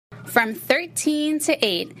From 13 to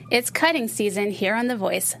 8, it's cutting season here on The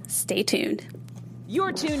Voice. Stay tuned.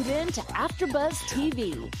 You're tuned in to AfterBuzz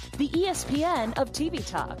TV, the ESPN of TV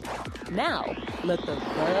talk. Now, let the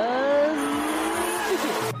buzz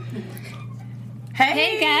begin.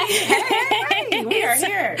 Hey guys. Hey, we are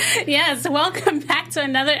here. Yes, welcome back to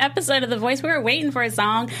another episode of The Voice. We were waiting for a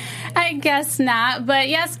song. I guess not. But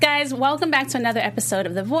yes, guys, welcome back to another episode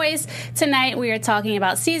of The Voice. Tonight we are talking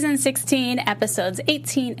about season 16, episodes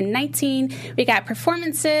 18 and 19. We got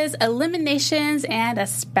performances, eliminations, and a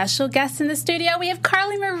special guest in the studio. We have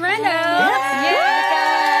Carly Moreno.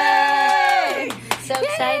 Yay! So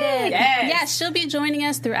excited. Yes, she'll be joining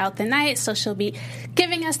us throughout the night, so she'll be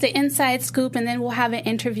giving us the inside scoop, and then we'll have an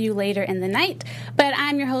interview later in the night. But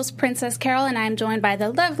I'm your host, Princess Carol, and I'm joined by the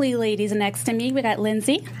lovely ladies next to me. We got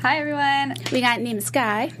Lindsay. Hi, everyone. We got Nima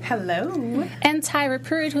Sky. Hello. And Tyra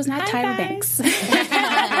Prude, who's not Tyra Banks.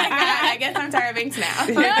 I guess I'm Tyra Banks now.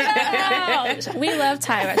 No. We love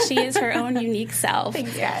Tyra. She is her own unique self.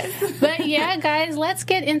 Thanks, guys. But yeah, guys, let's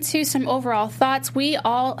get into some overall thoughts. We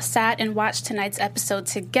all sat and watched tonight's episode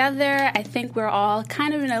together. I think we're all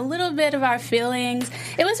kind of in a little bit of our feelings.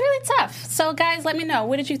 It was really tough. So, guys, let me know.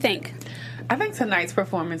 What did you think? I think tonight's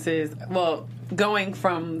performances, going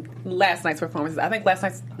from last night's performances, I think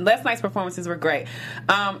last night's performances were great.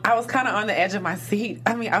 I was kind of on the edge of my seat.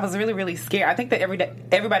 I mean, I was really, really scared. I think that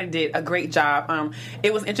everybody did a great job.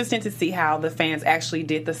 It was interesting to see how the fans actually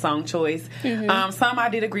did the song choice. Mm-hmm. Some I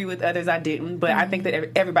did agree with, others I didn't, but I think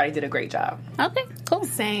that everybody did a great job. Okay, cool.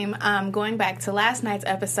 Same. Going back to last night's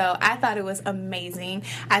episode, I thought it was amazing.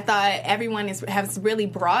 I thought everyone has really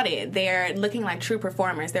brought it. They're looking like true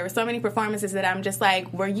performers. There were so many performances that I'm just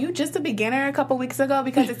like, were you just a beginner a couple weeks ago?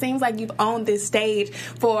 Because it seems like you've owned this stage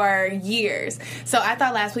for years. So I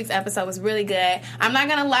thought last week's episode was really good. I'm not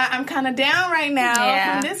going to lie, I'm kind of down right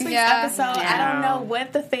now from this week's episode. Yeah. I don't know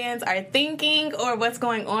what the fans are thinking or what's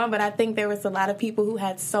going on, but I think there was a lot of people who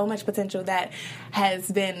had so much potential that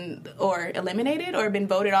has been or eliminated or been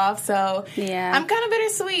voted off. So I'm kind of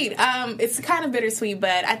bittersweet. It's kind of bittersweet,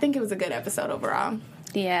 but I think it was a good episode overall.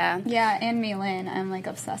 Yeah, and Mei-Lin, I'm like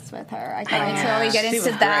obsessed with her. I can't wait till we get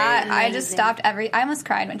into that. Great. I just stopped I almost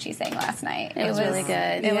cried when she sang last night. It was really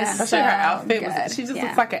good. It was Especially so her outfit. good. She just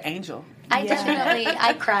looks like an angel.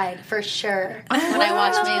 I cried for sure when I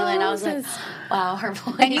watched Mei-Lin. I was like, wow, her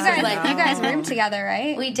voice. And you was guys roomed together,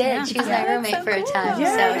 right? We did. She was my roommate for a time,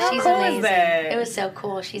 Yeah, so she's how cool is amazing. that? It was so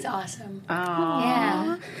cool. She's awesome. Oh.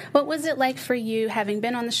 Yeah. What was it like for you, having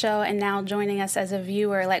been on the show and now joining us as a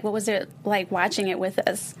viewer? Like, what was it like watching it with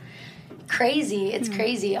us? Crazy. It's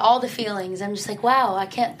crazy. All the feelings. I'm just like, wow, I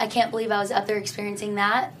can't believe I was up there experiencing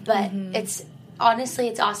that. But it's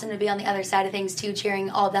awesome to be on the other side of things too, cheering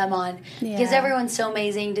all them on. Because everyone's so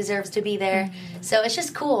amazing, deserves to be there. So it's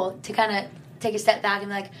just cool to kind of take a step back and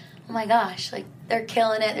be like, oh my gosh, like they're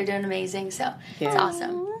killing it, they're doing amazing. So it's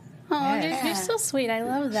awesome. Oh, you're so sweet. I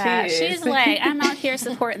love that. She's like, I'm out here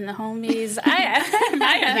supporting the homies. I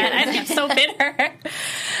admire that. I'm so bitter.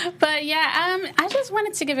 But yeah, I just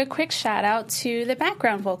wanted to give a quick shout out to the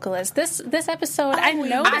background vocalist. This episode, I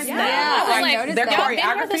noticed that. I noticed their that.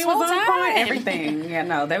 choreography was on point. Everything. Yeah,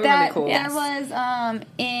 no, they were really cool. There was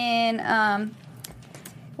in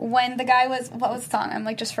when the guy was, what was the song? I'm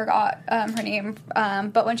like, just forgot her name.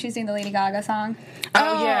 But when she was doing the Lady Gaga song.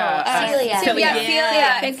 Celia.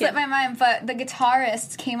 It slipped my mind. But the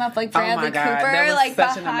guitarist came up like Bradley Cooper, that was like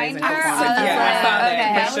such an behind amazing her. performance. So I saw that.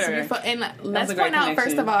 okay. For sure. Beautiful. And let's a great point out, connection.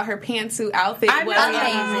 first of all, her pantsuit outfit was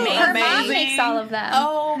amazing. Her mom makes all of them.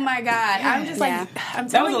 Oh my God. I'm just like, I'm That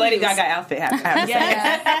was telling a Lady you. Gaga outfit. I have to say.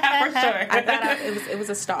 For sure. I thought it was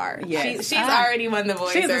a star. Yes. She's already won the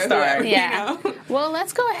voice. She's a or star. whoever, Yeah. you know? Well,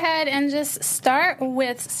 let's go ahead and just start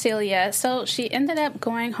with Celia. So she ended up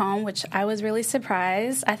going home, which I was really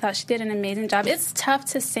surprised. I thought she did an amazing job. It's tough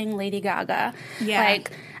to sing Lady Gaga. Yeah.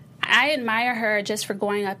 Like, I admire her just for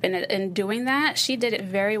going up and doing that. She did it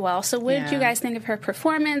very well. So what did you guys think of her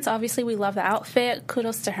performance? Obviously, we love the outfit.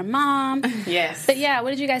 Kudos to her mom. Yes. But yeah,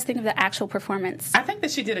 what did you guys think of the actual performance? I think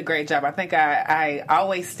that she did a great job. I think I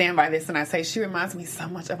always stand by this and I say she reminds me so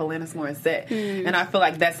much of Alanis Morissette. And I feel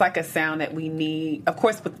like that's like a sound that we need. Of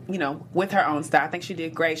course, with her own style. I think she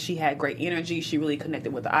did great. She had great energy. She really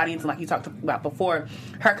connected with the audience. And like you talked about before,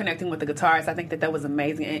 her connecting with the guitarists, I think that was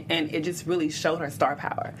amazing. And it just really showed her star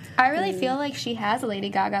power. I really feel like she has a Lady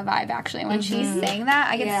Gaga vibe, actually. When she's saying that,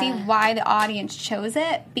 I can see why the audience chose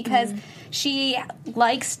it, because she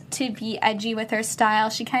likes to be edgy with her style.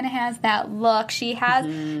 She kind of has that look. She has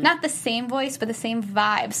not the same voice, but the same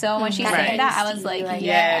vibe. So when she's saying that, I was like,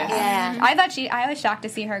 Yeah. I was shocked to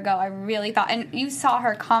see her go. I really thought, and you saw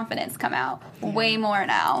her confidence come out way more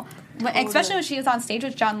now. especially when she was on stage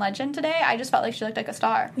with John Legend today, I just felt like she looked like a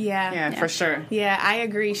star. Yeah, for sure. Yeah, I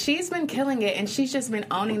agree. She's been killing it, and she's just been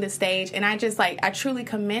owning the stage. And I truly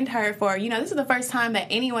commend her for, this is the first time that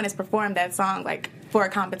anyone has performed that song, for a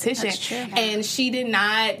competition. That's true. And she did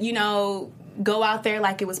not, go out there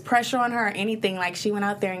like it was pressure on her or anything. Like, she went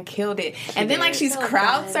out there and killed it. And then, she's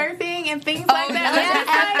crowd surfing and things like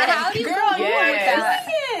that. How do you girl, go you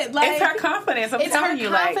Yes. it. Like, It's her confidence. I'm it's telling her you,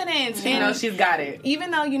 confidence. And she's got it.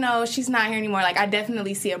 Even though, she's not here anymore, I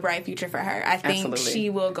definitely see a bright future for her. I think Absolutely. she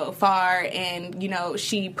will go far, and,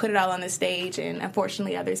 she put it all on the stage, and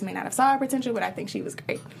unfortunately others may not have saw her potential, but I think she was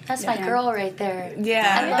great. That's my girl right there.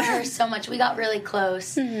 Yeah. I love her so much. We got really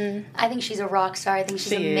close. I think she's a rock star. I think she's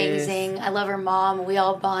She amazing. I love her mom. We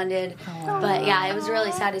all bonded. But yeah, it was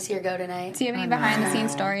really sad to see her go tonight. Do you have any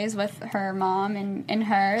behind-the-scenes stories with her mom and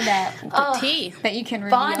her that you can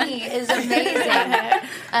reveal? Bonnie is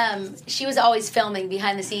amazing. She was always filming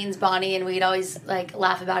behind the scenes, Bonnie, and we'd always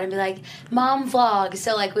laugh about it and be like, "Mom vlog."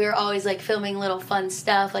 So we were always filming little fun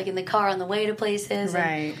stuff in the car on the way to places. Right.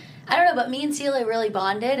 And, I don't know, but me and Celia really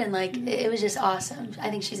bonded, and it was just awesome. I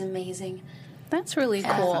think she's amazing. That's really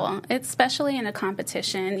cool. It's especially in a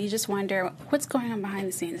competition. You just wonder what's going on behind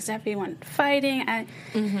the scenes. Is everyone fighting?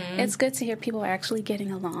 It's good to hear people are actually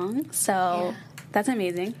getting along. So that's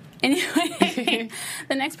amazing. Anyway,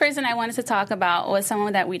 the next person I wanted to talk about was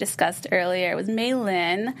someone that we discussed earlier. It was Mei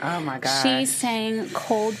Lin. Oh, my gosh. She sang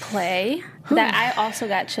Coldplay. That I also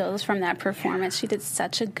got chills from that performance. She did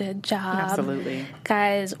such a good job. Absolutely.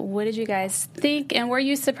 Guys, what did you guys think? And were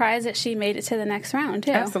you surprised that she made it to the next round,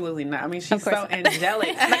 too? Absolutely not. I mean, she's so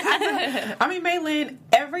angelic. Mei Lin,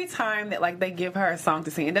 every time that they give her a song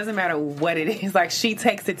to sing, it doesn't matter what it is. She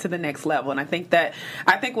takes it to the next level. And I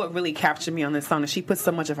think what really captured me on this song is she puts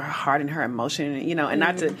so much of her heart and her emotion, and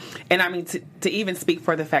not to, and I mean to even speak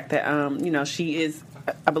for the fact that she is,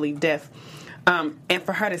 I believe, deaf. And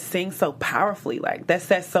for her to sing so powerfully, that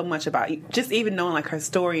says so much about just even knowing her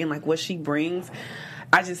story and what she brings.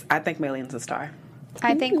 I think Mei Lin's a star.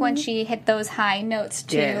 I think when she hit those high notes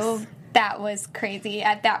too, that was crazy.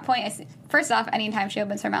 At that point, first off, anytime she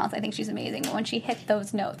opens her mouth, I think she's amazing. But when she hit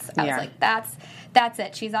those notes, I was like, that's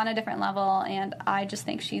it. She's on a different level, and I just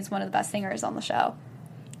think she's one of the best singers on the show.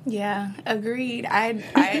 Yeah, agreed. I was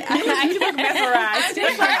mesmerized.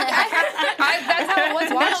 That's how I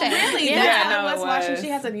was watching. Really? Yeah, That's how no, I was it watching. was. She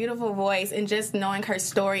has a beautiful voice, and just knowing her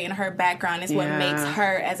story and her background is what makes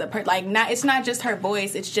her as a person. It's not just her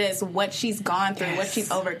voice; it's just what she's gone through, what she's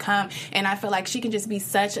overcome. And I feel like she can just be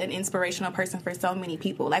such an inspirational person for so many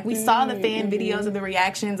people. We saw the fan videos of the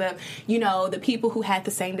reactions of the people who had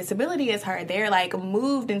the same disability as her. They're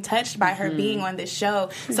moved and touched by her being on this show.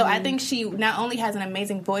 So I think she not only has an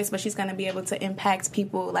amazing voice, but she's going to be able to impact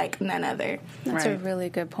people like none other. That's a really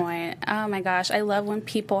good point. Oh my gosh, I love when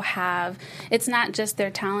people it's not just their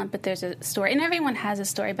talent, but there's a story. And everyone has a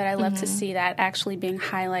story, but I love to see that actually being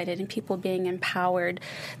highlighted and people being empowered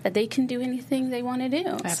that they can do anything they want to do.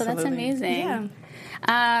 Absolutely. So that's amazing.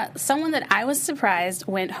 Yeah. Someone that I was surprised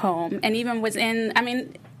went home and even was in,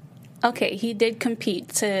 okay, he did compete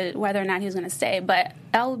to whether or not he was going to stay, but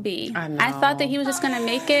LB, I thought that he was just going to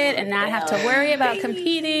make it and not have to worry about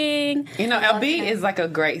competing. LB is a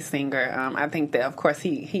great singer. I think that, of course,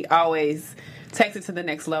 he always takes it to the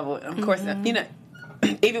next level. Of course,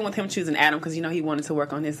 even with him choosing Adam, because, he wanted to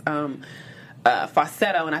work on his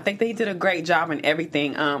falsetto, and I think that he did a great job in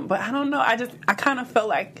everything. But I don't know. I kind of felt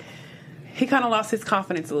like he kind of lost his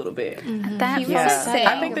confidence a little bit. That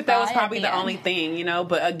I think that was probably the only thing,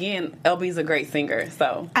 But again, LB's a great singer,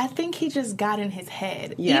 so I think he just got in his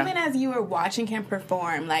head. Yeah. Even as you were watching him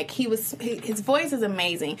perform, his voice is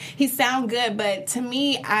amazing. He sound good, but to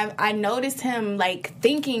me, I noticed him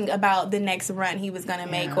thinking about the next run he was gonna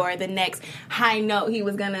make or the next high note he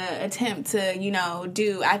was gonna attempt to,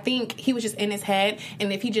 do. I think he was just in his head,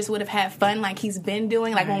 and if he just would have had fun like he's been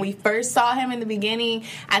doing, when we first saw him in the beginning,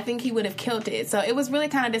 I think he would have killed it. So it was really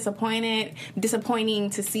kind of disappointing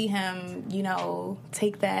to see him,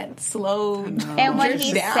 take that slow and when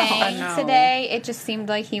he down. sang today, it just seemed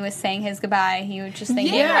like he was saying his goodbye. He was just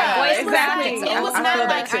thinking, exactly. It was I not feel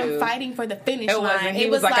like that too. I'm fighting for the finish It line. wasn't. He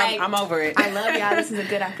was like, I'm over it. I love y'all. This is a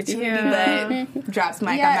good opportunity, but drops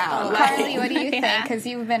mic, I'm out. Carly, what do you think? Because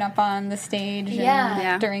you've been up on the stage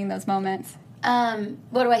during those moments.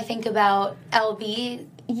 What do I think about LB?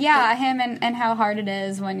 Yeah, him and how hard it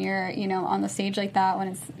is when you're, on the stage like that, when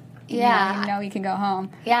it's, you can go home.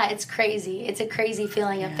 Yeah, it's crazy. It's a crazy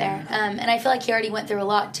feeling up there. And I feel like he already went through a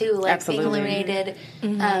lot, too, being eliminated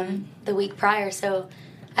the week prior. So,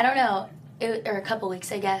 I don't know, or a couple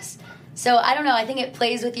weeks, I guess. So I don't know. I think it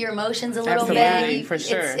plays with your emotions a little Absolutely, bit. for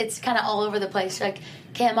sure. It's kind of all over the place. You're like,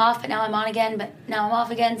 okay, I'm off, but now I'm on again, but now I'm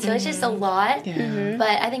off again. So it's just a lot. Yeah. Mm-hmm.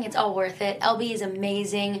 But I think it's all worth it. LB is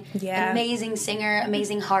amazing. Yeah. Amazing singer,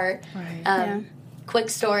 amazing heart. Right. Quick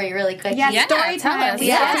story, really quick. Yeah, Yeah, story tell time. us. We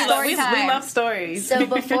Yeah. love We story time. love stories. So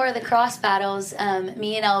before the cross battles,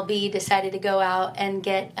 me and LB decided to go out and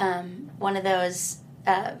get one of those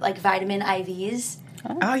like vitamin IVs.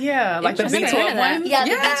 Oh yeah, like the Interesting. B12 one. Yeah, the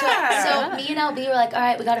B12. So me and LB were like, all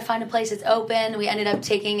right, we got to find a place that's open. We ended up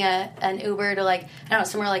taking an Uber to like, I don't know,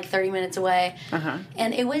 somewhere like 30 minutes away.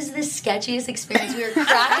 And it was the sketchiest experience. We were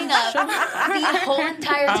cracking up the whole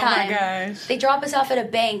entire time. Oh my gosh. They drop us off at a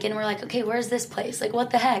bank and we're like, okay, where's this place? Like, what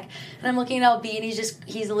the heck? And I'm looking at LB and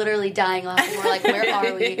he's literally dying laughing. We're like, where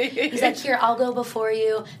are we? He's like, here, I'll go before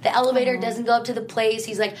you. The elevator doesn't go up to the place.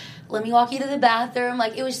 He's like, let me walk you to the bathroom.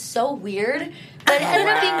 Like, it was so weird. But it ended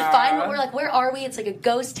up being fine. But we're like, where are we? It's like a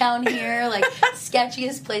ghost town here, like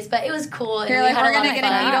sketchiest place. But it was cool. And You're we like, had we're a lot gonna of get a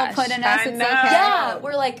fun. needle put in us. I It's know. okay. Yeah,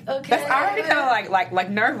 we're like, okay. That's already kind of like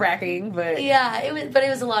nerve wracking, but Yeah, it was, but it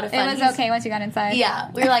was a lot of fun. It was He's- okay once you got inside. Yeah,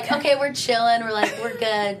 we were like, okay, we're chilling. We're like, we're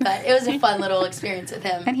good. But it was a fun little experience with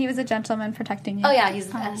him. And he was a gentleman protecting you. Oh yeah, he's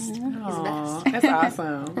the best. He's the Aw, best. that's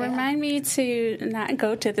awesome. Remind me to not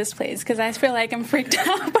go to this place because I feel like I'm freaked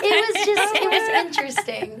out. It was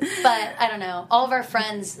interesting, but I don't know. All of our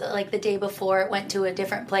friends, like the day before, went to a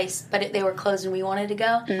different place, but they were closed and we wanted to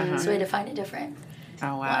go, so we had to find a different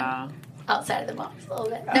Oh wow. outside of the box a little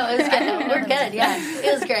bit. No, it was good. No, we're good. Yeah,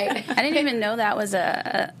 it was great. I didn't even know that was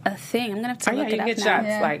a thing. I'm gonna have to Oh yeah, look you it up get now. shots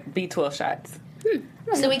Yeah. like B12 shots.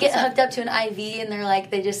 So we get hooked up to an IV, and they're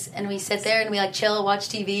like, and we sit there and we like chill, watch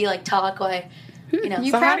TV, like talk, while You So how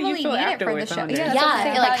do probably you feel need it for the afterwards show. on it? Yeah,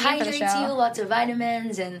 yeah, it like probably need for the hydrates show. you, lots of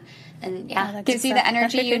vitamins, and yeah. Gives you the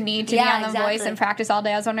energy you need to Yeah, be on the exactly. voice and practice all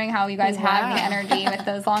day. I was wondering how you guys have the energy with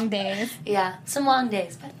those long days. Yeah, some long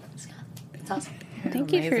days, but it's awesome.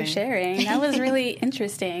 Thank you for Amazing. sharing. That was really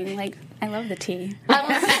interesting. Like, I love the tea.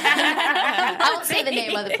 I won't say the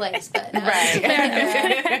name of the place, but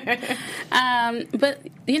But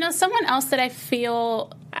you know, someone else that I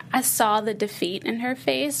feel I saw the defeat in her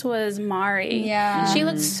face was Mari. Yeah. She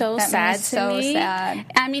looked so That sad made me to so me. sad.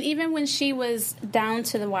 I mean, even when she was down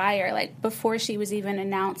to the wire, like before she was even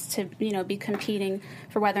announced to, you know, be competing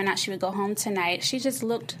for whether or not she would go home tonight, she just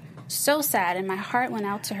looked so sad, and my heart went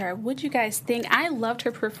out to her. What'd you guys think? I loved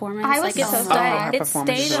her performance. I was like, so it sad. It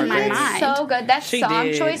performance stayed was in my great. mind. So good. That She song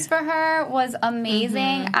did. choice for her was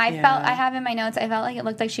amazing. I Yeah. felt, I have in my notes, I felt like it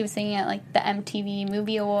looked like she was singing at like the MTV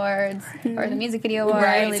Movie Awards or the Music Video Awards.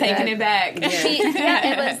 Right, Really taking good. it back.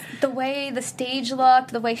 It was the way the stage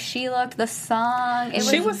looked, the way she looked, the song. It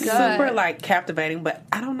She was good. super like captivating, but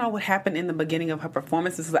I don't know what happened in the beginning of her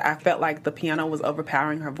performances. I felt like the piano was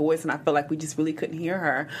overpowering her voice, and I felt like we just really couldn't hear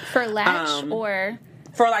her For Latch or...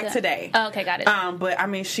 for like today. Oh, okay, got it. But I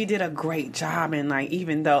mean, she did a great job, and like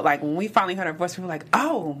even though like when we finally heard her voice, we were like,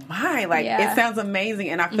 "Oh my!" Like Yeah. it sounds amazing,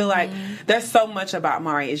 and I feel like there's so much about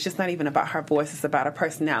Mari. It's just not even about her voice; it's about her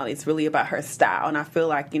personality. It's really about her style, and I feel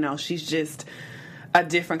like she's just a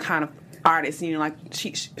different kind of artist. Like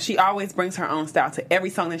she always brings her own style to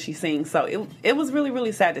every song that she sings. So it was really,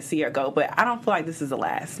 really sad to see her go, but I don't feel like this is the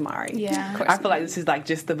last Mari. Yeah. Of course I feel like this is like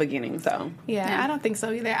just the beginning. So Yeah, I don't think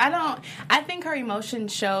so either. I think her emotion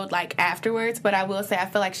showed like afterwards, but I will say I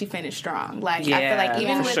feel like she finished strong. Like I feel Yeah, like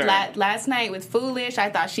even for with sure. last night with Foolish,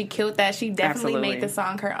 I thought she killed that. She definitely Absolutely. made the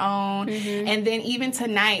song her own. And then even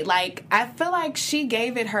tonight, like I feel like she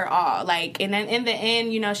gave it her all. Like and then in the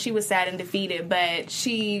end, she was sad and defeated, but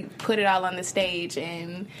she put it all on the stage,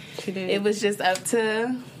 and She did. it was just up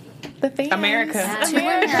to the fans. America.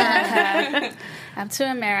 Up to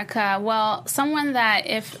America. Well, someone that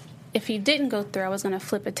if he didn't go through, I was going to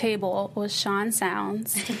flip a table, was Sean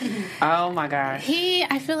Sounds. oh my gosh.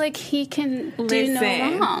 I feel like he can do Listen.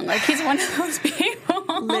 no wrong. Like he's one of those people.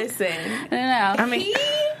 Listen, I don't know. I mean, he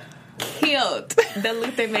killed the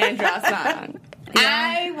Luther Vandross song.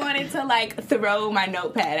 I wanted to like throw my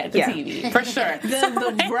notepad at the yeah, TV. for sure.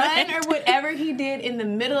 The run or whatever he did in the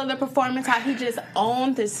middle of the performance, how he just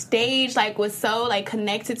owned the stage, like was so like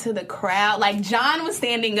connected to the crowd. Like John was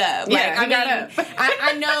standing up. Yeah, Like he got up.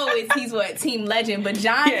 I know he's what Team Legend, but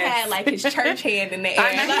John Yes. had like his church hand in the air.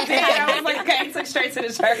 I know you did. I was like, okay, he took straight to the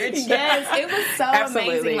church. Yes, it was so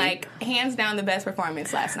Absolutely. amazing. Like hands down the best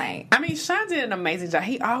performance last night. I mean, Sean did an amazing job.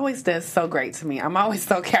 He always does so great to me. I'm always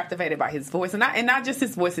so captivated by his voice, and not just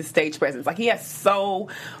his voice, his stage presence. Like he has so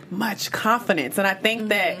much confidence, and I think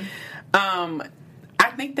that,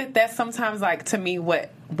 that's sometimes like to me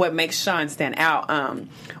what what makes Sean stand out,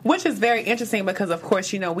 which is very interesting because, of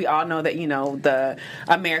course, we all know that, the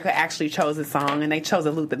America actually chose a song, and they chose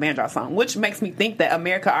a Luther Vandross song, which makes me think that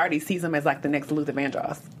America already sees him as, like, the next Luther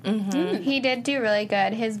Vandross. Mm-hmm. He did do really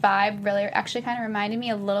good. His vibe really actually kind of reminded me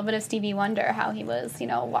a little bit of Stevie Wonder, how he was,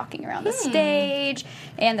 walking around the stage,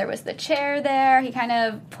 and there was the chair there. He kind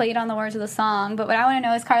of played on the words of the song. But what I want to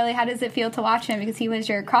know is, Carly, how does it feel to watch him? Because he was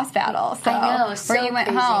your cross battle. So, I know, so where you went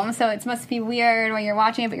crazy. home. So it must be weird when you're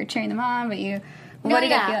watching it, but you're cheering them on, but you... What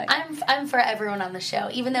did it feel like? I'm for everyone on the show.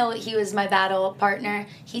 Even though he was my battle partner,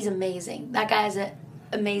 he's amazing. That guy has an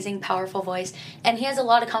amazing, powerful voice, and he has a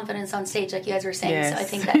lot of confidence on stage, like you guys were saying. Yes. So I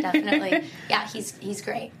think that definitely, he's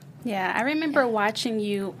great. Yeah, I remember watching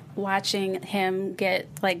him get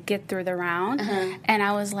through the round, and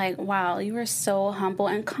I was like, wow, you were so humble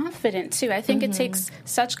and confident, too. I think it takes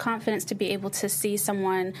such confidence to be able to see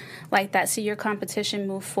someone like that, see your competition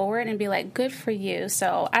move forward and be like, good for you.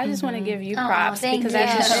 So I just want to give you props because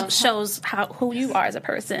that just shows who you are as a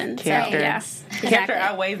person. Character. So, yes. Character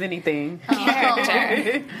outweighs anything.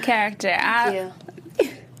 Character. Thank you.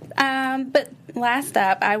 But last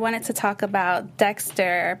up, I wanted to talk about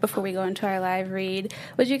Dexter before we go into our live read.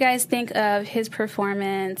 What did you guys think of his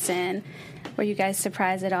performance, and were you guys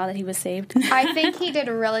surprised at all that he was saved? I think he did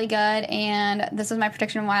really good, and this was my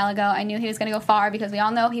prediction a while ago. I knew he was going to go far because we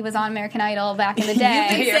all know he was on American Idol back in the day.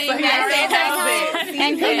 And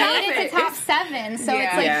he made it to top 7, so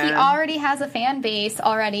it's like he already has a fan base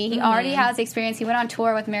already. He already has experience. He went on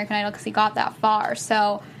tour with American Idol because he got that far.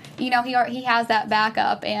 So, he has that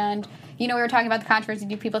backup, and we were talking about the controversy.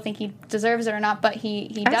 Do people think he deserves it or not? But he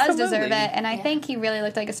does deserve it, and I think he really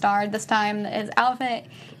looked like a star this time. His outfit,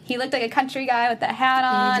 he looked like a country guy with the hat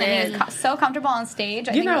on, and he was so comfortable on stage.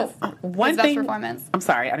 I think it was his best performance. I'm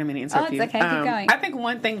sorry, I didn't mean to interrupt you. It's okay, keep going. I think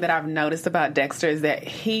one thing that I've noticed about Dexter is that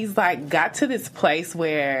he's got to this place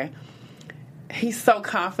where he's so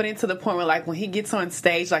confident to the point where, when he gets on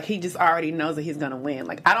stage, he just already knows that he's going to win.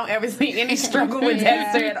 I don't ever see any struggle with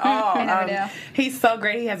Dexter at all. I never do. He's so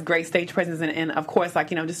great. He has great stage presence, and of course,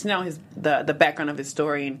 just the background of his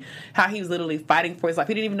story and how he was literally fighting for his life.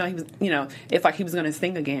 He didn't even know he was, it's like he was going to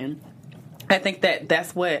sing again. I think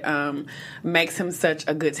that's what makes him such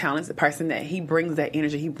a good, talented person, that he brings that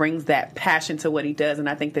energy, he brings that passion to what he does, and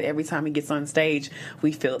I think that every time he gets on stage,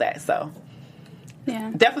 we feel that, so...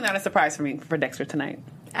 Yeah, definitely not a surprise for me for Dexter tonight.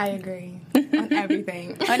 I agree on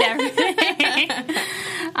everything.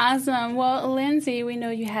 Awesome. Well, Lindsay, we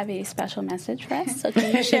know you have a special message for us, so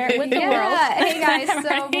can you share it with the world? Hey guys,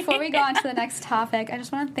 so before we go on to the next topic, I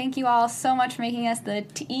just want to thank you all so much for making us the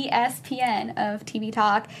ESPN of TV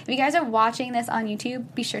Talk. If you guys are watching this on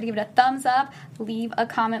YouTube, be sure to give it a thumbs up, leave a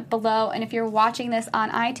comment below, and if you're watching this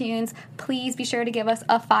on iTunes, please be sure to give us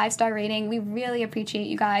a 5-star rating. We really appreciate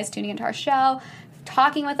you guys tuning into our show,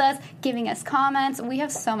 talking with us, giving us comments. We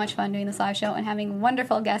have so much fun doing this live show and having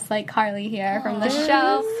wonderful guests like Carly here from the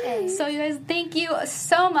show. So you guys, thank you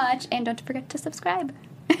so much, and don't forget to subscribe.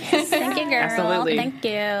 Thank you, girl. Absolutely. Thank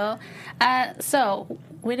you. So,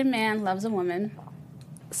 When a Man Loves a Woman,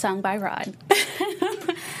 sung by Rod.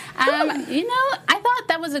 I thought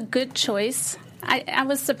that was a good choice. I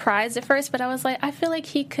was surprised at first, but I was like, I feel like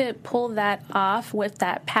he could pull that off with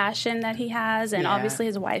that passion that he has, and obviously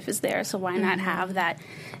his wife is there, so why not have that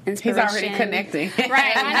inspiration? He's already connecting.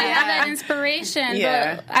 Right, why not have that inspiration?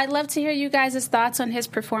 Yeah. But I'd love to hear you guys' thoughts on his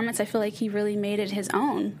performance. I feel like he really made it his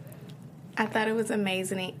own. I thought it was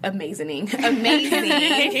amazing.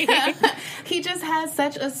 He just has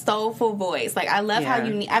such a soulful voice. I love how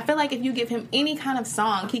unique. I feel like if you give him any kind of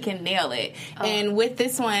song, he can nail it. And with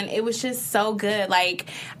this one, it was just so good.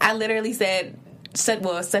 I literally said,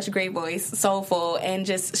 such a great voice, soulful, and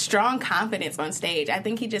just strong confidence on stage. I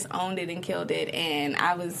think he just owned it and killed it, and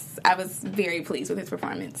I was very pleased with his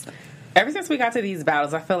performance. Ever since we got to these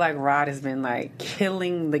battles, I feel like Rod has been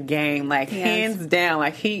killing the game, hands down.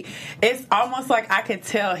 It's almost like I could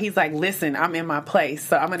tell he's listen, I'm in my place,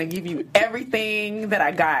 so I'm going to give you everything that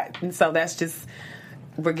I got. And so that's just,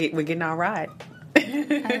 we're getting our Rod.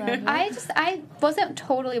 I wasn't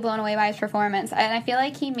totally blown away by his performance, and I feel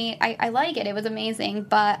like I like it. It was amazing,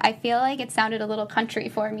 but I feel like it sounded a little country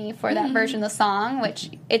for me for that version of the song, which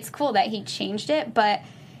it's cool that he changed it, but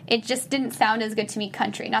it just didn't sound as good to me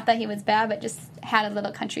country. Not that he was bad, but just had a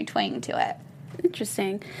little country twang to it.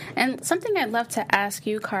 Interesting. And something I'd love to ask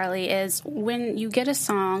you, Carly, is when you get a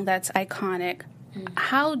song that's iconic,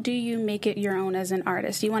 how do you make it your own as an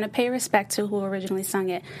artist? You want to pay respect to who originally sung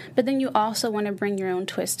it, but then you also want to bring your own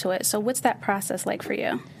twist to it. So what's that process like for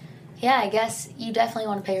you? Yeah, I guess you definitely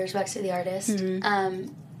want to pay respect to the artist.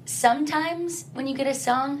 Sometimes when you get a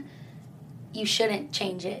song, you shouldn't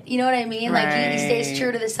change it. You know what I mean? Like, you stay as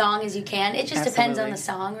true to the song as you can. It just depends on the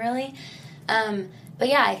song, really. But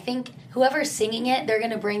yeah, I think whoever's singing it, they're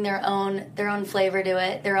going to bring their own flavor to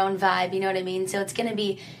it, their own vibe, you know what I mean? So it's going to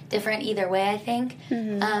be different either way, I think.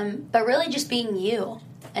 But really just being you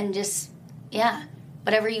and just,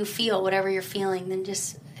 whatever you feel, whatever you're feeling, then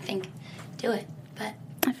just, I think, do it. But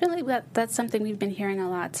I feel like that's something we've been hearing a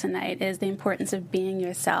lot tonight, is the importance of being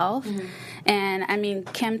yourself. And, I mean,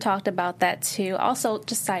 Kim talked about that, too. Also,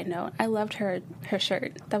 just side note, I loved her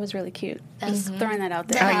shirt. That was really cute. Just throwing that out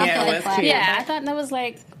there. Oh, yeah, it was cute. Yeah, I thought that was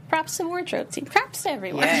like, props to wardrobe team. Props to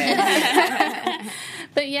everyone. Yes.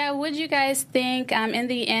 But, yeah, what did you guys think? In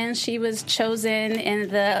the end, she was chosen in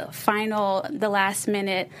the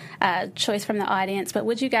last-minute choice from the audience. But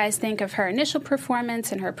what did you guys think of her initial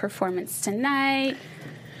performance and her performance tonight?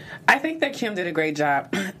 I think that Kim did a great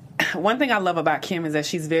job. One thing I love about Kim is that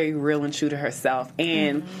she's very real and true to herself.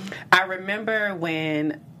 And I remember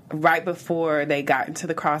when, right before they got into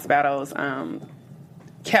the cross battles,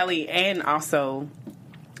 Kelly and also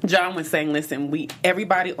John was saying, listen,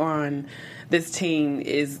 everybody on this team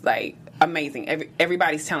is, like, amazing.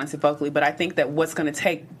 Everybody's talented vocally, but I think that what's going to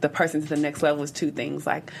take the person to the next level is two things,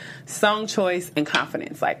 like song choice and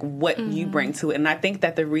confidence, like what you bring to it. And I think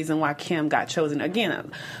that the reason why Kim got chosen,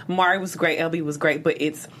 again, Mari was great, LB was great, but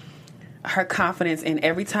it's her confidence, and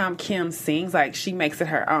every time Kim sings, like, she makes it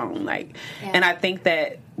her own, like, and I think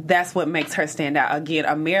that that's what makes her stand out. Again,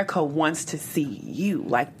 America wants to see you.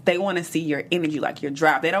 Like, they want to see your energy, like your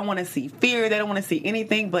drive. They don't want to see fear. They don't want to see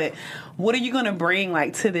anything, but what are you going to bring,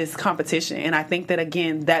 like, to this competition? And I think that,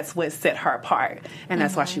 again, that's what set her apart, and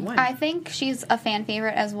that's why she won. I think she's a fan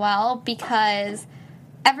favorite as well, because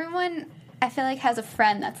everyone, I feel like, has a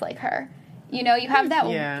friend that's like her. You know, you have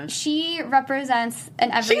that. She represents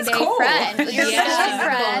an everyday friend. You're a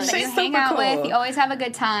friend that you hang out with. You always have a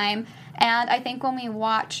good time. And I think when we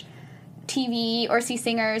watch TV or see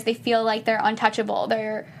singers, they feel like they're untouchable.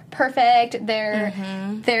 They're perfect.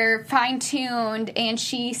 They're fine-tuned. And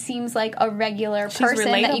she seems like a regular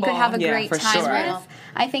person that you could have a great time with.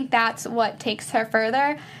 I think that's what takes her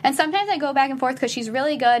further. And sometimes I go back and forth because she's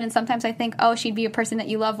really good, and sometimes I think, oh, she'd be a person that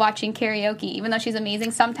you love watching karaoke. Even though she's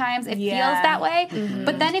amazing, sometimes it feels that way.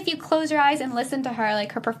 But then if you close your eyes and listen to her,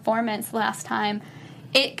 like her performance last time,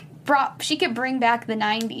 she could bring back the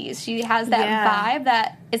 90s. She has that vibe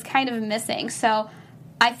that is kind of missing. So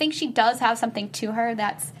I think she does have something to her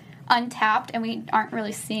that's untapped and we aren't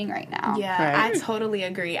really seeing right now. Yeah, right. I totally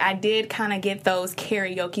agree. I did kind of get those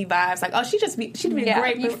karaoke vibes, like, oh, she'd be a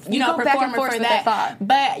great, performer for that.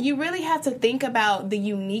 But you really have to think about the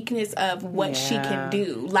uniqueness of what she can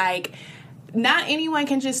do. Like, not anyone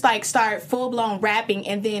can just, like, start full-blown rapping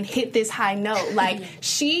and then hit this high note. Like,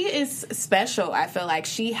 she is special, I feel like.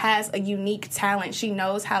 She has a unique talent. She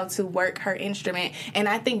knows how to work her instrument. And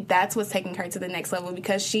I think that's what's taking her to the next level,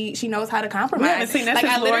 because she knows how to compromise. We haven't seen that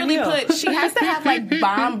since I literally Lauryn Hill. she has to have, like,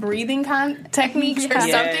 bomb breathing techniques or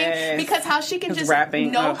something. Because how she can just,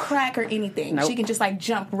 rapping, no crack or anything. Nope. She can just, like,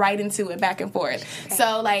 jump right into it back and forth. Okay.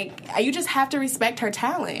 So, like, you just have to respect her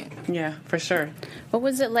talent. Yeah, for sure. What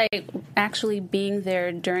was it like actually being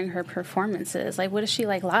there during her performances? Like, what is she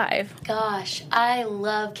like live? Gosh, I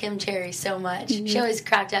love Kim Cherry so much. She always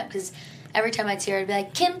cracked up because every time I'd see her, I'd be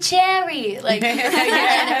like, Kim Cherry! Like,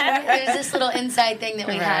 there's this little inside thing that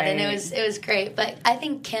we had, and it was great. But I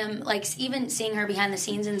think Kim, like, even seeing her behind the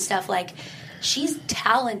scenes and stuff, like, she's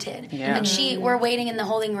talented. Yeah. Like, we're waiting in the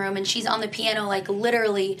holding room, and she's on the piano, like,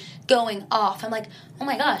 literally going off. I'm like, oh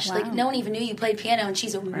my gosh, like, no one even knew you played piano, and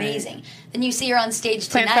she's amazing. Right. Then you see her on stage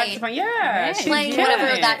tonight. Playing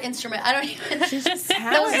whatever that instrument. I don't even. She's just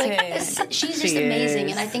talented. She's just amazing,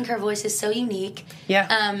 and I think her voice is so unique.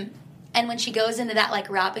 Yeah. And when she goes into that, like,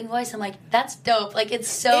 rapping voice, I'm like, that's dope. Like, it's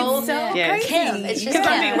so crazy. Kim. It's just because,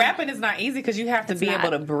 I mean, rapping is not easy because you have to be able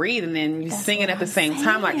to breathe and then you sing it at the same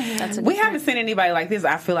time. Like, we haven't seen anybody like this,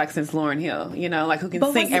 I feel like, since Lauryn Hill, you know, like, who can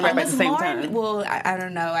sing and rap at the same time. Well, I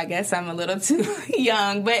don't know. I guess I'm a little too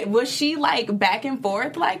young, but was she, like, back and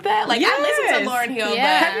forth like that? Like, I listened to Lauryn Hill,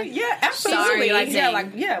 but... Absolutely.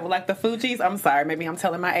 Like the Fugees. I'm sorry. Maybe I'm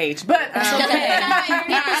telling my age, but...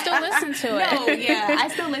 people still listen to it. No, I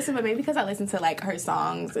still listen, but maybe because I listen to, like, her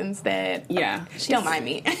songs instead. Yeah. Don't mind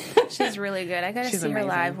me. She's really good. I got to see her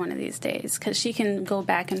live one of these days because she can go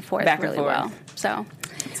back and forth really well. So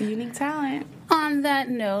it's a unique talent. On that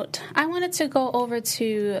note, I wanted to go over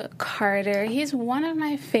to Carter. He's one of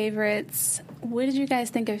my favorites what did you guys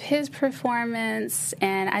think of his performance?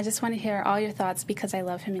 And I just want to hear all your thoughts because I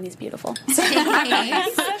love him and he's beautiful. He's such a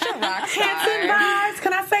rock star. Hanson vibes.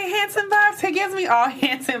 Can I say Hanson vibes? He gives me all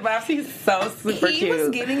Hanson vibes. He's so super cute. He was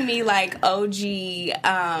giving me like OG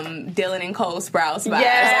Dylan and Cole Sprouse vibes.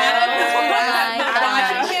 Yes.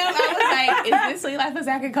 Watching him, I was like, is this Sweet Life of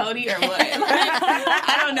Zach and Cody or what?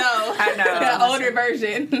 I don't know. I know. The older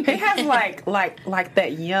version. He has like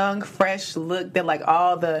that young, fresh look that like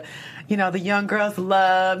all the, the young girls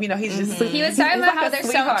love. He's just super, He was talking about how like there's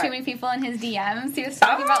sweetheart. so too many people in his DMs. He was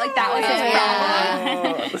talking about like that was his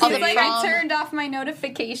problem. Oh, I was like, problem. I turned off my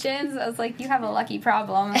notifications. I was like, you have a lucky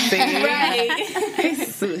problem. Right.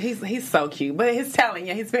 He's so cute, but his talent,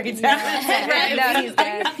 he's very talented. Right, no, he's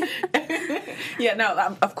good. Yeah,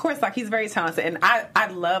 no, of course, like he's very talented, and I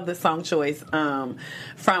love the song choice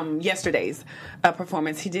from yesterday's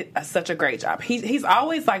performance. He did such a great job. He's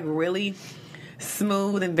always like really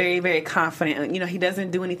smooth and very, very confident. He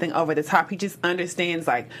doesn't do anything over the top. He just understands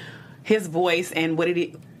like his voice and what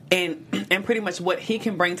it and pretty much what he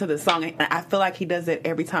can bring to the song. And I feel like he does it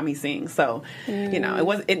every time he sings. So,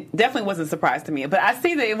 it definitely wasn't a surprise to me. But I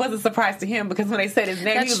see that it was a surprise to him because when they said his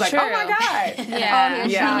name, That's he was like, true. "Oh my god!" Yeah.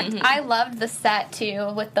 Yeah. I loved the set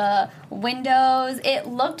too with the windows. It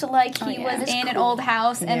looked like he was That's in an cool. old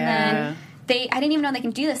house, and Yeah. then I didn't even know they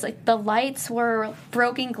can do this. Like the lights were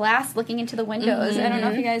broken glass looking into the windows. I don't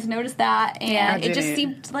know if you guys noticed that, and I it just didn't.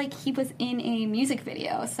 seemed like he was in a music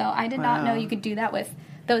video. So I did not know Wow. you could do that with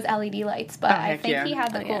those LED lights. But Oh, I heck think yeah. he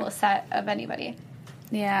had the Oh, yeah. coolest set of anybody.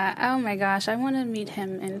 Yeah. Oh my gosh, I want to meet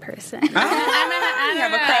him in person. You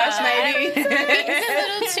have a crush, maybe. He's a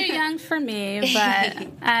little too young for me, but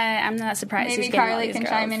I'm not surprised. Maybe he's getting all Carly these can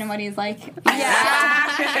girls. chime in on what he's like.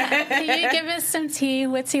 Can you give us some tea?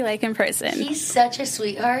 What's he like in person? He's such a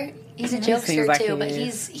sweetheart. He's a seems jokester like too, he but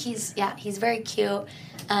is. he's very cute,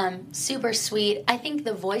 super sweet. I think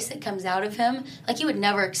the voice that comes out of him, like you would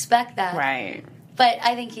never expect that. Right. But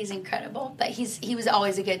I think he's incredible. But he was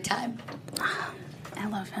always a good time. I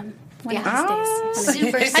love him. One Yeah. of these days.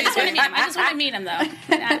 Super. I just want to meet him. I just want to meet him,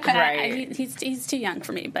 though. Right. He's too young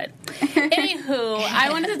for me, but anywho, I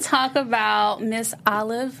wanted to talk about Miss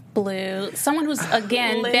Olive Blue, someone who's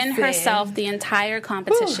again been Listen. herself the entire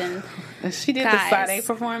competition. And she did Guys. the Sade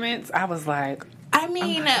performance. I was like, I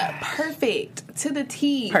mean, perfect to the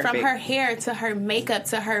T. From Perfect. her hair to her makeup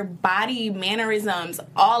to her body mannerisms,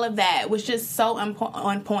 all of that was just so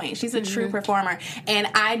on point. She's a true performer, and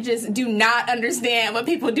I just do not understand what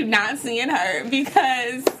people do not see in her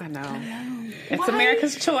because I know. It's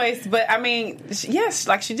America's choice, but I mean, yes,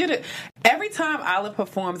 like she did it. Every time Olive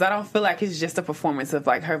performs, I don't feel like it's just a performance of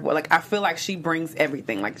like her voice. Like I feel like she brings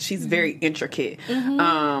everything. Like she's very intricate,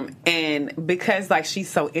 and because like she's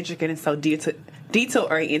so intricate and so detail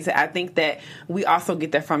oriented, I think that we also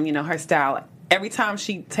get that from her style. Every time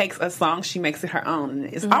she takes a song, she makes it her own. And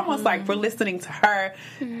it's almost like we're listening to her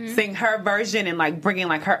sing her version and like bringing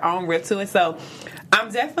like her own rip to it. So I'm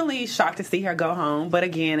definitely shocked to see her go home. But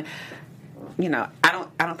again,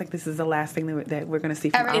 I don't think this is the last thing that we're going to see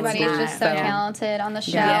from Everybody is Olive Blue. just so talented on the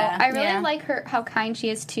show. Yeah. I really Yeah. like how kind she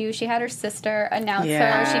is too. She had her sister announce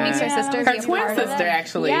Yeah. her. She makes her sister Her be a twin part of sister, it.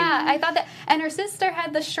 actually. Yeah, I thought that, and her sister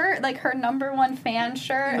had the shirt, like her #1 fan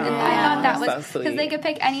shirt. And I thought that so was sweet. because they could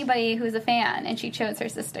pick anybody who's a fan, and she chose her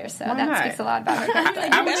sister. So Why that not? speaks a lot about her.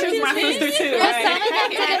 I would choose my sister too. Well, some Right?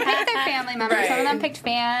 of them didn't pick their family members. Some of them Right. picked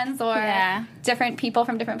fans or Yeah. different people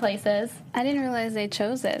from different places. I didn't realize they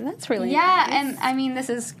chose it. That's really Yeah, nice. and I mean, this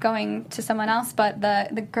is going to someone else, but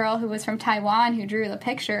the girl who was from Taiwan who drew the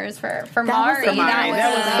pictures for Mari. That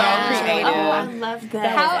was so creative. oh, I love that.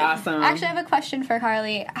 That was awesome. Actually, I have a question for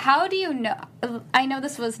Carly. How do you know? I know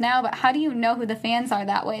this was now, but how do you know who the fans are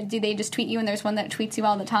that way? Do they just tweet you, and there's one that tweets you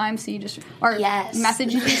all the time, so you just or Yes.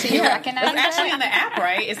 messages you so you recognize It's actually it? in the app,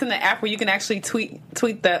 right? It's in the app where you can actually tweet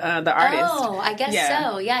the artist. Oh, I guess Yeah.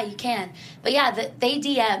 so. Yeah, you can. But yeah, they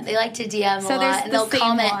DM. They like to DM So a there's lot, and the they'll same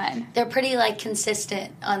comment. one. They're pretty like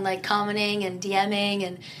consistent on like commenting and DMing,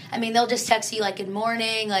 and I mean they'll just text you like good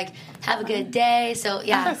morning, like have a good day. So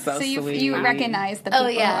yeah. That's so So you sweet. recognize the people Oh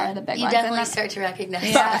yeah, who are the big you ones. definitely and that- start to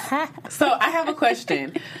recognize. Yeah. So I have a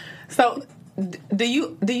question. So do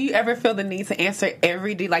you ever feel the need to answer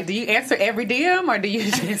every DM? Like, do you answer every DM or do you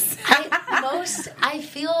just? I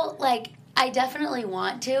feel like I definitely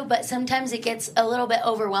want to, but sometimes it gets a little bit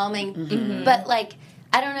overwhelming. Mm-hmm. But like,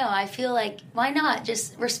 I don't know. I feel like why not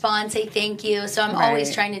just respond, say thank you. So I'm always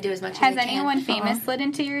Right. trying to do as much Has as I can. anyone famous slid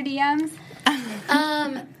into your DMs?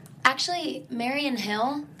 Actually, Marion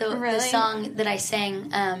Hill, the Really? song that I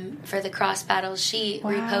sang for the cross battles, she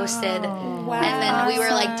reposted, Wow. and then we were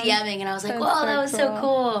like DMing, and I was like, That's "Whoa, so that was so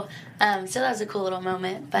cool. cool." So that was a cool little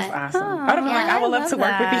moment. But Awesome. I would love to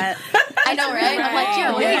work with you. I know, right? I'm like,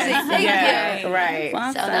 "You're amazing, thank you." Right.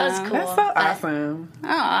 Awesome. So that was cool. That's so But- awesome.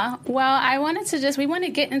 Aw, well, I wanted to we want to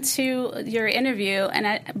get into your interview,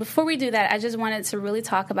 and before we do that, I just wanted to really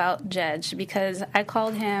talk about Jedge, because I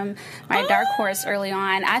called him my dark horse early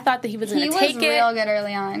on. I thought that he was going He to was take it. real good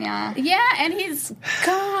early on, yeah. Yeah, and he's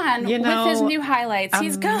gone You know, with his new highlights.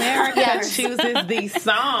 He's gone. America Yes. chooses these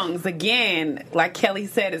songs. Again, like Kelly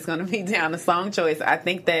said, it's going to be down to song choice. I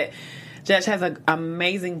think that Jedge has an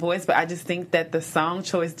amazing voice, but I just think that the song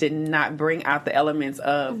choice did not bring out the elements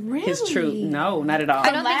of his true. Really? No, not at all.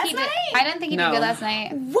 I don't think Last he did. night? I didn't think he No. did good last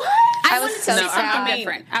night. What? I was so see something sad.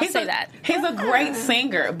 different. I'll say that. He's a great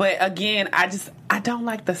singer, but again, I don't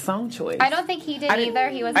like the song choice. I don't think he did I didn't- either.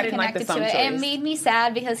 He I wasn't didn't like the connected to song it. choice. It made me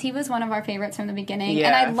sad because he was one of our favorites from the beginning. Yeah,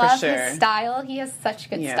 and I for love sure. his style. He has such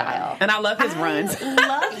good style. And I love his runs. I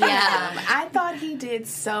love him. Yeah. I thought he did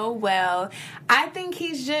so well. I think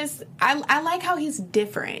he's just. I like how he's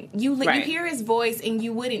different. You Right. hear his voice and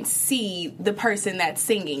you wouldn't see the person that's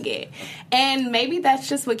singing it, and maybe that's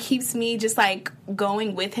just what keeps me just like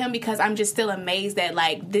going with him, because I'm just still amazed that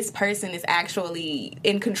like this person is actually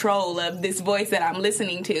in control of this voice that I'm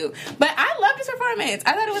listening to. But I loved his performance.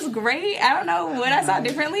 I thought it was great. I don't know what I saw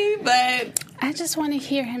differently, but I just want to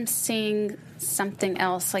hear him sing something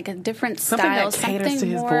else, like a different Something style, that caters something to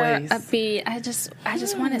his more voice. upbeat. I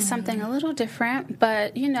just wanted something a little different,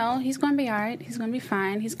 but he's going to be all right. He's going to be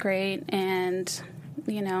fine. He's great, and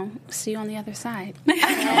see you on the other side.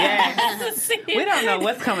 Yes. We don't know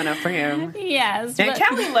what's coming up for him. Yes, And but-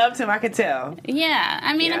 Kelly loved him, I could tell. Yeah,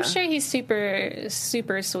 I mean, Yeah. I'm sure he's super,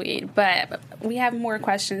 super sweet, but we have more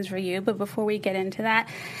questions for you. But before we get into that,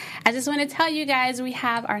 I just want to tell you guys we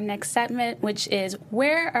have our next segment, which is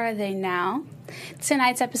Where Are They Now?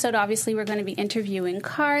 Tonight's episode, obviously, we're going to be interviewing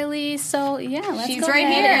Carly. So, yeah, let's She's go right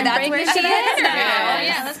ahead here. and That's break where into she that is now. now.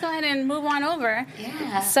 Yeah, let's go ahead and move on over.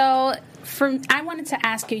 Yeah. So, I wanted to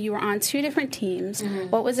ask you, you were on two different teams. Mm-hmm.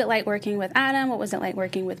 What was it like working with Adam? What was it like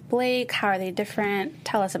working with Blake? How are they different?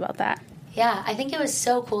 Tell us about that. Yeah, I think it was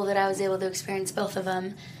so cool that I was able to experience both of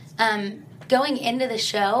them. Going into the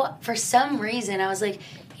show, for some reason, I was like,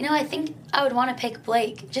 I think I would want to pick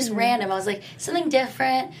Blake. Just random. I was like, something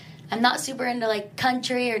different. I'm not super into, like,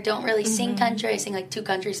 country or don't really sing country. I sing, like, 2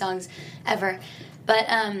 country songs ever. But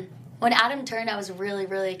when Adam turned, I was really,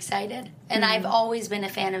 really excited. And I've always been a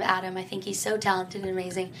fan of Adam. I think he's so talented and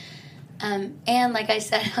amazing. And like I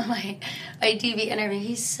said on my TV interview,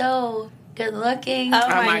 he's so good looking. Oh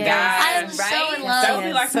my yes. gosh. I am so in love. That would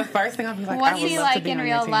be like the first thing I'd be like, I What's would he love to like be in on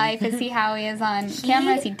your real team. life? Is he how he is on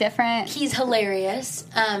camera? Is he different? He's hilarious.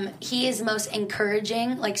 He is the most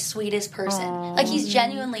encouraging, like, sweetest person. Like, he's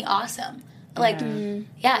genuinely awesome. Like,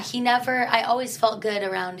 yeah, I always felt good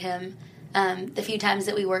around him the few times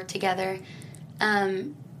that we worked together.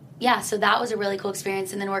 Yeah, so that was a really cool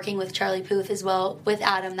experience. And then working with Charlie Puth as well, with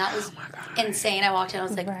Adam, that was insane. I walked in, I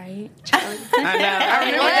was like, Right. Charlie Puth. I know. I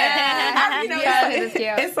remember that.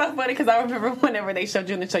 Yeah, It's so funny because I remember whenever they showed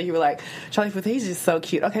you in the show, you were like, Charlie Puth, he's just so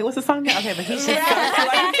cute. Okay, what's the song now? Okay, but he's just so cute.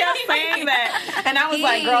 Like, you kept saying that. And I was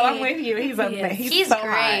like, girl, I'm with you. He's amazing. He's so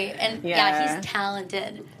great. hot. And yeah, he's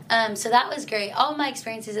talented. So that was great. All my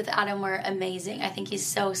experiences with Adam were amazing. I think he's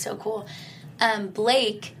so, so cool.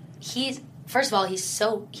 Blake, first of all, he's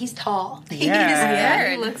tall.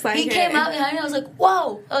 Yeah. he looks like He came out behind me. I was like,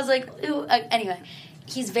 whoa. I was like, ooh. Anyway,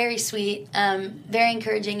 he's very sweet, very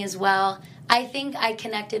encouraging as well. I think I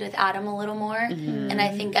connected with Adam a little more, and I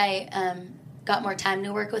think I got more time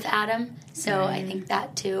to work with Adam. So I think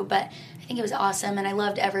that too. But I think it was awesome, and I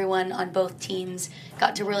loved everyone on both teams.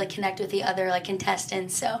 Got to really connect with the other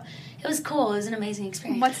contestants. So it was cool. It was an amazing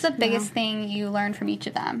experience. What's the biggest thing you learned from each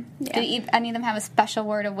of them? Did any of them have a special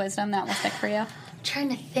word of wisdom that will stick for you? I'm trying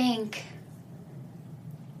to think.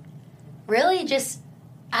 Really, just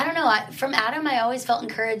I don't know. From Adam, I always felt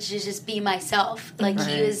encouraged to just be myself. Like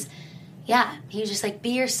he was just like,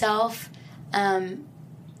 be yourself.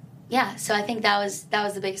 So I think that was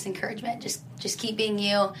the biggest encouragement. Just keep being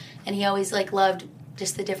you. And he always loved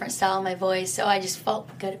just the different style of my voice. So I just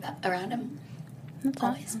felt good around him. That's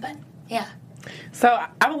always. awesome. But yeah. So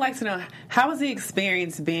I would like to know, how was the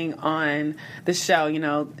experience being on the show?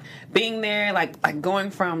 Being there, like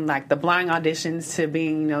going from the blind auditions to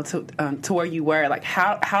being, to where you were. Like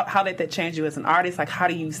how did that change you as an artist? Like how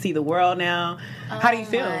do you see the world now? How do you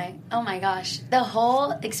feel? Oh my gosh, the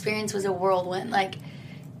whole experience was a whirlwind. Like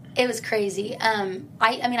It was crazy.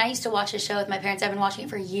 I used to watch the show with my parents. I've been watching it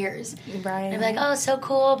for years. Right. And I'd be like, oh, it's so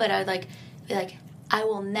cool. But I would be like, I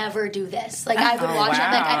will never do this. Like, I would watch it.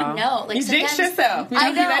 Like, I don't know. Like, you jinxed yourself. I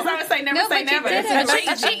know. That's why I say never say never.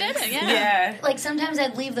 She did it, Yeah. Like, sometimes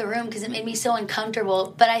I'd leave the room because it made me so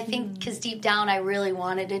uncomfortable. But I think because deep down I really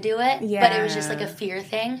wanted to do it. Yeah. But it was just like a fear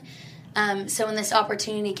thing. So when this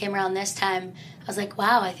opportunity came around this time, I was like,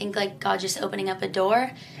 wow, I think like God's just opening up a door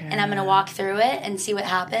and I'm going to walk through it and see what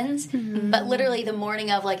happens. But literally the morning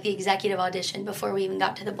of like the executive audition, before we even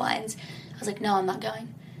got to the blinds, I was like, no, I'm not going.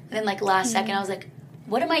 And then like last second I was like,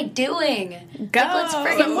 what am I doing? Go. Like, let's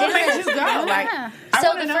friggin' So what do made this. you go? Like, I So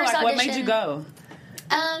want to the know, first like, what made audition- you go?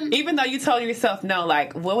 Even though you told yourself no,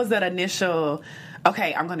 like, what was that initial,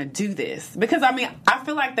 okay, I'm going to do this? Because, I mean, I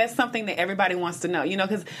feel like that's something that everybody wants to know, you know,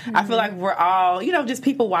 because I feel like we're all, you know, just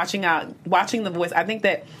people watching The Voice. I think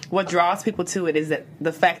that what draws people to it is that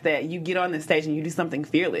the fact that you get on the stage and you do something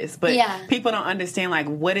fearless. But people don't understand, like,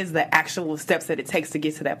 what is the actual steps that it takes to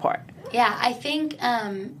get to that part. Yeah, I think,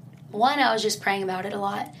 one, I was just praying about it a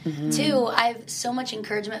lot. Two, I have so much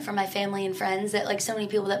encouragement from my family and friends that, like, so many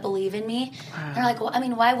people that believe in me. Wow. They're like, well, I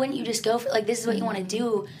mean, why wouldn't you just go for, like, this is what you want to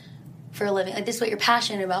do for a living. Like, this is what you're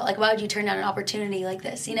passionate about. Like, why would you turn down an opportunity like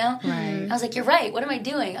this, you know? Right. And I was like, you're right. What am I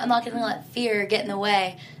doing? I'm not going to let fear get in the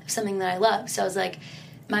way of something that I love. So I was like,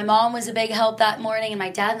 my mom was a big help that morning, and my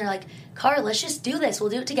dad, and they're like, Cara, let's just do this. We'll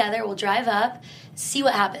do it together. We'll drive up, see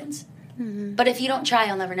what happens. But if you don't try,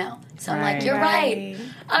 you'll never know. So I'm like, you're right.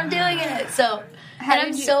 I'm doing it. So, and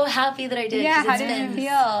I'm so happy that I did. Yeah, how it's did been it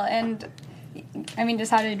feel? And, I mean,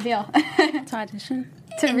 just how did it feel? To audition.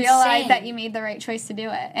 To realize that you made the right choice to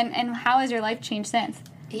do it. And how has your life changed since?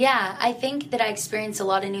 Yeah, I think that I experienced a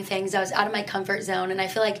lot of new things. I was out of my comfort zone, and I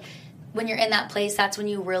feel like when you're in that place, that's when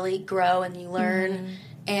you really grow and you learn.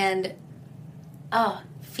 And,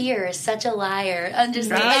 fear is such a liar. I'm just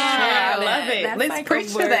like, I love it. That's Let's like preach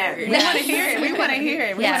a to that. word. We want to hear it. We want to hear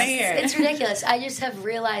it. We want to hear it. It's ridiculous. I just have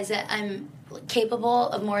realized that I'm capable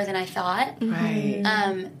of more than I thought. Right.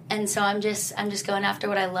 And so I'm just going after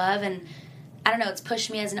what I love, and I don't know, it's pushed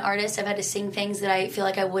me as an artist. I've had to sing things that I feel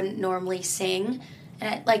like I wouldn't normally sing.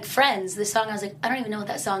 And like Friends, the song, I was like, I don't even know what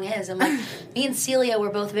that song is. I'm like, me and Celia were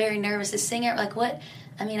both very nervous to sing it. We're like, what?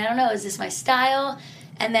 I mean, I don't know. Is this my style?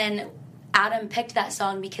 And then Adam picked that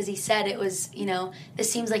song because he said it was, you know, this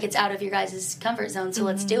seems like it's out of your guys' comfort zone, so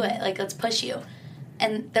let's do it. Like, let's push you.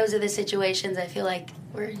 And those are the situations I feel like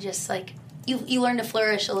we're just like, you learn to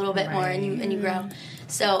flourish a little bit more and you grow.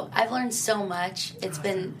 So I've learned so much. It's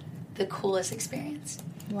been the coolest experience.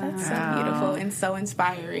 Wow. That's so beautiful and so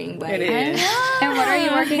inspiring. Like, It is. And what are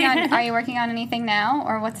you working on? Are you working on anything now,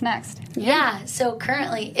 or what's next? Yeah, so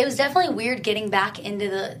currently, it was definitely weird getting back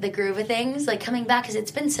into the groove of things, like coming back, because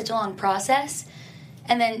it's been such a long process.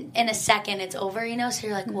 And then in a second, it's over, you know? So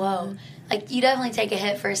you're like, whoa. Like, you definitely take a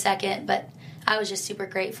hit for a second, but I was just super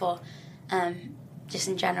grateful, just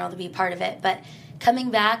in general, to be part of it. But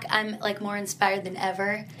coming back, I'm like more inspired than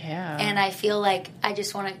ever. Yeah. And I feel like I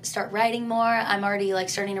just want to start writing more. I'm already like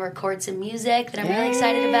starting to record some music that I'm really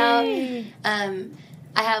excited about.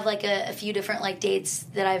 I have like a few different like dates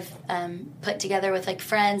that I've put together with like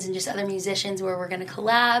friends and just other musicians where we're going to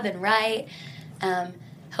collab and write.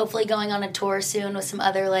 Hopefully going on a tour soon with some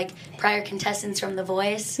other like prior contestants from The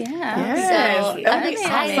Voice. Yeah. Yes. So I'm That'd be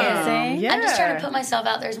excited. awesome. Yeah. I'm just trying to put myself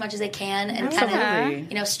out there as much as I can and kind Absolutely. of,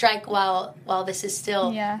 you know, strike while this is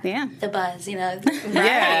still Yeah. the buzz, you know.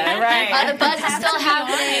 Yeah, right. The buzz is still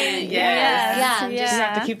happening. Yes. Yeah. You just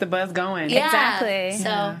have to keep the buzz going. Yeah. Exactly. So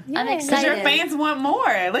I'm Because excited. your fans want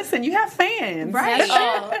more. Listen, you have fans. Right.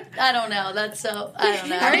 Oh, I don't know. That's so. I don't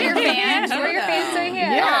know. Are your fans? Who are your fans right here?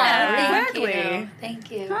 Yeah, Thank exactly. you. Thank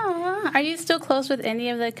you. Aw. Are you still close with any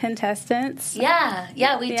of the contestants? Yeah,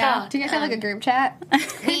 we talked. Do you guys have like a group chat?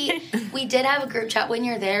 We did have a group chat. When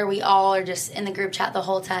you're there, we all are just in the group chat the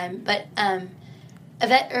whole time. But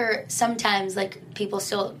sometimes like people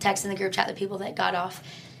still text in the group chat the people that got off.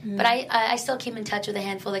 But I still keep in touch with a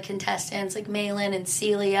handful of contestants like Malin and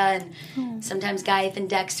Celia and sometimes Gaith and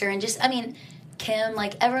Dexter and just, I mean, Kim,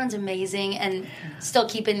 like everyone's amazing and still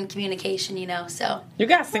keep in communication, you know. So You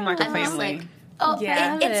guys seem like a I'm just family. like,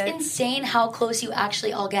 Yeah. it's insane how close you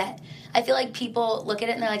actually all get. I feel like people look at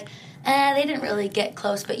it and they're like, they didn't really get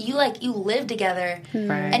close, but you live together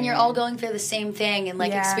Right. and you're all going through the same thing and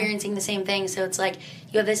like Yeah. experiencing the same thing. So it's like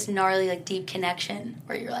you have this gnarly like deep connection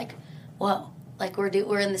where you're like, whoa, like we're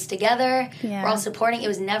in this together. Yeah. We're all supporting. It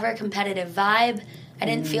was never a competitive vibe. I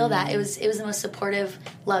didn't feel that. It was the most supportive,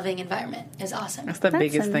 loving environment. It was awesome. That's the That's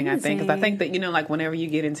biggest thing, I think. Because I amazing. think that, you know, like whenever you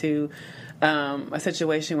get into a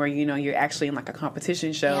situation where, you know, you're actually in like a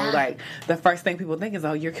competition show, Yeah. like the first thing people think is,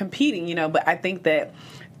 oh, you're competing, you know. But I think that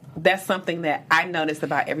that's something that I noticed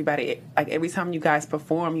about everybody. Like every time you guys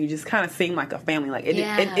perform, you just kind of seem like a family. Like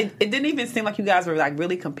it didn't even seem like you guys were like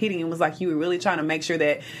really competing. It was like you were really trying to make sure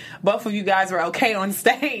that both of you guys were okay on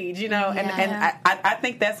stage, you know. And I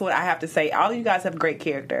think that's what I have to say. All of you guys have great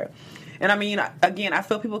character. And I mean, again, I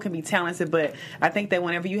feel people can be talented, but I think that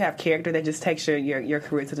whenever you have character, that just takes your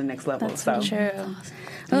career to the next level. That's so true.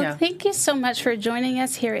 Well, thank you so much for joining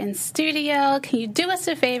us here in studio. Can you do us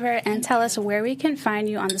a favor and tell us where we can find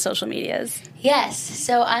you on the social medias? Yes.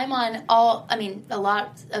 So I'm on a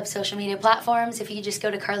lot of social media platforms. If you just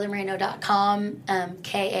go to KarlaMoreno.com,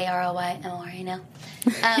 KarlymOreno.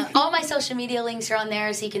 All my social media links are on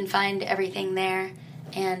there, so you can find everything there.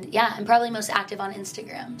 And yeah, I'm probably most active on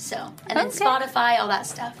Instagram. So, and then Spotify, all that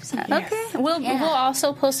stuff. So. Okay, we'll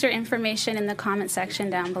also post your information in the comment section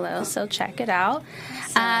down below. So check it out.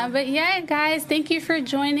 But yeah, guys, thank you for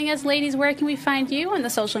joining us, ladies. Where can we find you on the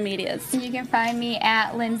social medias? You can find me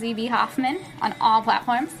at Lindsay B. Hoffman on all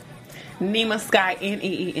platforms. Neema Sky,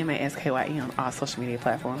 NeeMaskye on all social media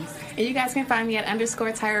platforms. And you guys can find me at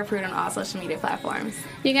 _Tyra Prude on all social media platforms.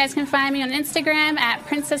 You guys can find me on Instagram at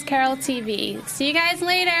Princess Carol TV. See you guys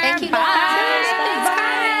later. Thank you. Bye.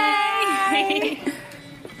 Bye.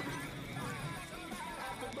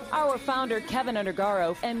 Our founder, Kevin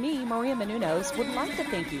Undergaro, and me, Maria Menounos, would like to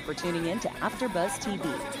thank you for tuning in to AfterBuzz TV.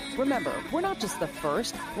 Remember, we're not just the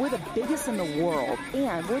first, we're the biggest in the world,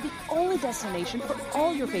 and we're the only destination for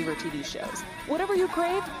all your favorite TV shows. Whatever you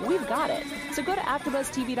crave, we've got it. So go to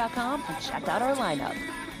AfterBuzzTV.com and check out our lineup.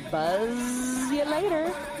 Buzz you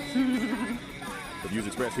later. The views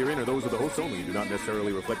expressed herein are those of the hosts only and do not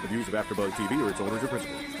necessarily reflect the views of AfterBuzz TV or its owners or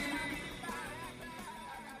principals.